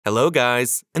Hello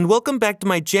guys, and welcome back to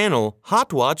my channel,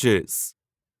 Hot Watches.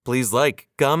 Please like,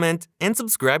 comment, and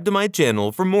subscribe to my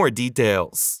channel for more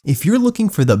details. If you're looking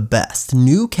for the best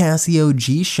new Casio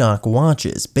G-Shock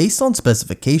watches based on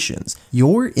specifications,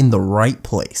 you're in the right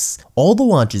place. All the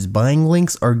watches buying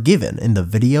links are given in the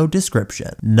video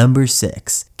description. Number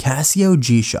 6. Casio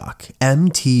G-Shock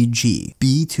MTG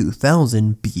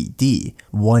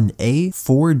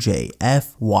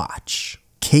B2000BD-1A4JF watch.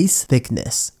 Case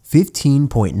thickness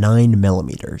 15.9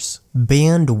 millimeters.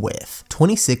 Band width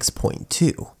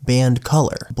 26.2. Band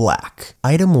color black.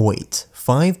 Item weight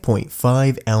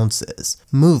 5.5 ounces.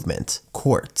 Movement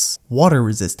quartz. Water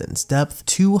resistance depth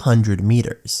 200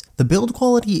 meters. The build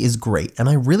quality is great, and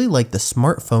I really like the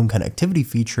smartphone connectivity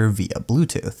feature via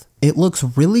Bluetooth. It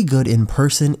looks really good in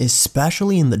person,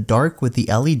 especially in the dark with the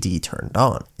LED turned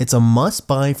on. It's a must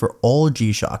buy for all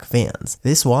G-Shock fans.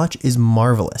 This watch is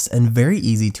marvelous and very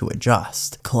easy to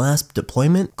adjust. Clasp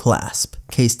deployment, clasp.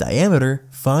 Case diameter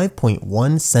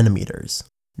 5.1 centimeters.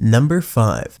 Number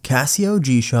 5. Casio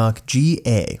G-Shock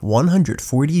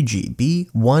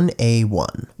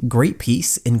GMA-140GB-1A1. Great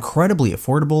piece, incredibly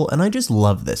affordable, and I just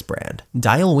love this brand.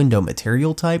 Dial window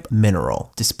material type,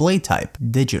 mineral. Display type,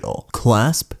 digital.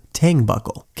 Clasp, tang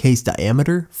buckle. Case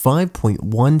diameter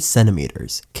 5.1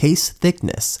 centimeters. Case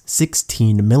thickness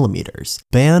 16 millimeters.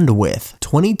 Band width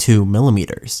 22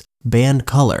 millimeters. Band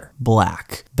color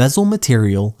black. Bezel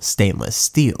material stainless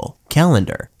steel.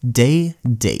 Calendar day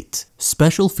date.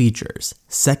 Special features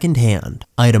second hand.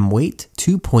 Item weight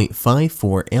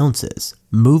 2.54 ounces.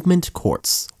 Movement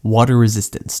quartz. Water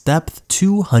resistance depth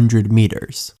 200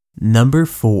 meters. Number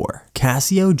 4.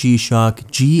 Casio G-Shock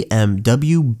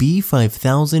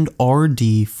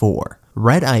GMW-B5000-RD4.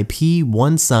 Red IP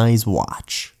one size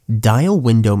watch. Dial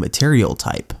window material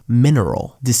type,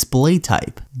 mineral. Display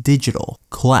type, digital.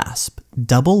 Clasp,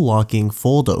 double locking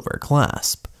fold over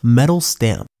clasp. Metal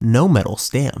stamp, no metal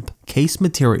stamp. Case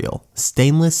material,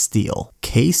 stainless steel.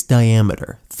 Case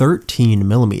diameter, 13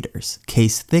 millimeters.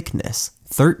 Case thickness,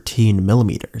 13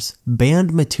 millimeters.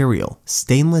 Band material,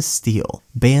 stainless steel.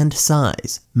 Band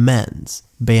size, men's.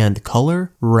 Band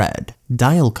color, red.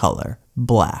 Dial color,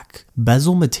 black.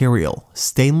 Bezel material,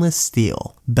 stainless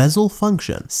steel. Bezel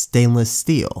function, stainless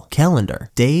steel. Calendar,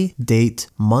 day, date,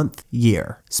 month,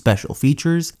 year. Special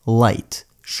features, light.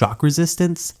 Shock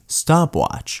resistance,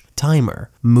 stopwatch. Timer,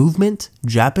 movement,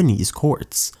 Japanese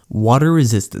quartz. Water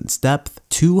resistance depth,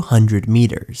 200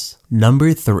 meters.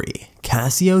 Number 3.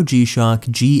 Casio G-Shock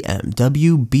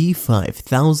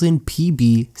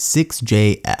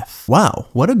GMW-B5000-PB-6JF. Wow,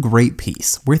 what a great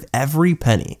piece, worth every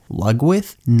penny. Lug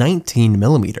width, 19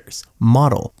 millimeters.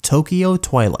 Model, Tokyo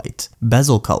Twilight.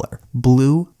 Bezel color,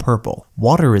 blue, purple.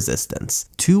 Water resistance,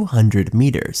 200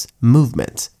 meters.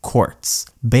 Movement, quartz.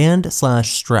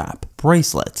 Band/strap,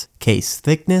 bracelet. Case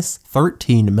thickness,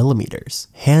 13 millimeters.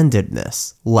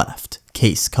 Handedness, left.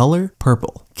 Case color,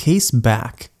 purple. Case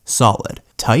back, solid.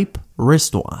 Type,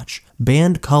 wristwatch.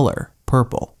 Band color,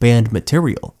 purple. Band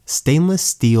material, stainless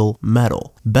steel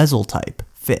metal. Bezel type,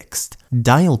 fixed.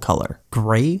 Dial color,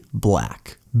 gray,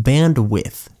 black. Band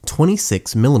width,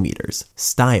 26 millimeters.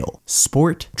 Style,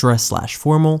 sport,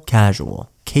 dress/formal, casual.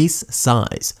 Case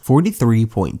size,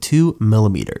 43.2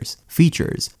 millimeters.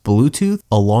 Features, Bluetooth,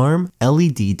 alarm,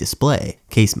 LED display.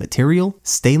 Case material,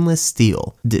 stainless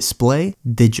steel. Display,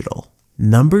 digital.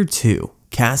 Number 2.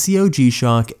 Casio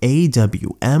G-Shock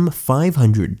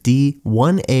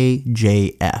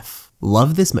AWM-500D-1AJF.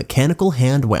 Love this mechanical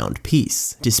hand-wound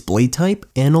piece. Display type,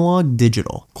 analog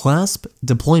digital. Clasp,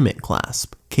 deployment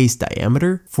clasp. Case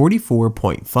diameter,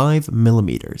 44.5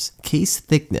 millimeters. Case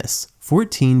thickness,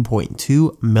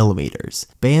 14.2 millimeters.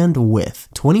 Band width,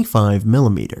 25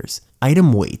 millimeters.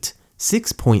 Item weight,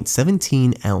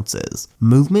 6.17 ounces.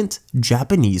 Movement,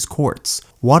 Japanese quartz.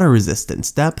 Water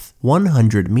resistance depth,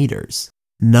 100 meters.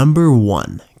 Number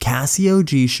 1. Casio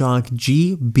G-Shock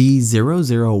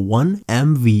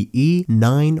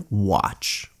GB001MVE9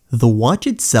 watch. The watch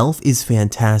itself is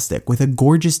fantastic with a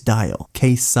gorgeous dial.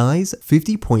 Case size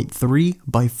 50.3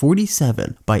 by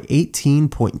 47 by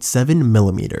 18.7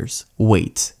 millimeters.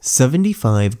 Weight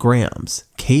 75 grams.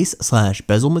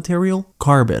 Case/bezel material,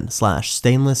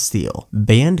 carbon/stainless steel.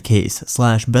 Band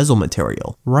case/bezel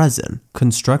material, resin.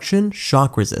 Construction,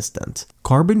 shock resistant.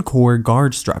 Carbon core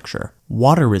guard structure.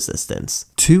 Water resistance,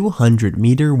 200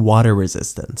 meter water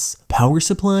resistance. Power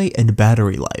supply and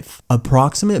battery life.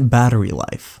 Approximate battery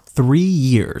life, 3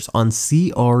 years on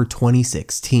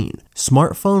CR2016.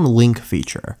 Smartphone link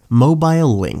feature,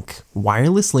 mobile link,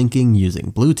 wireless linking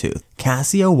using Bluetooth.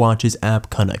 Casio Watches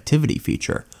app connectivity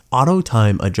feature, auto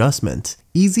time adjustment,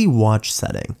 easy watch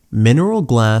setting, mineral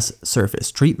glass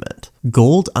surface treatment,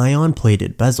 gold ion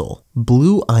plated bezel,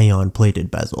 blue ion plated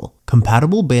bezel,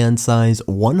 compatible band size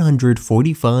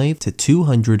 145 to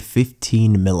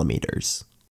 215 millimeters.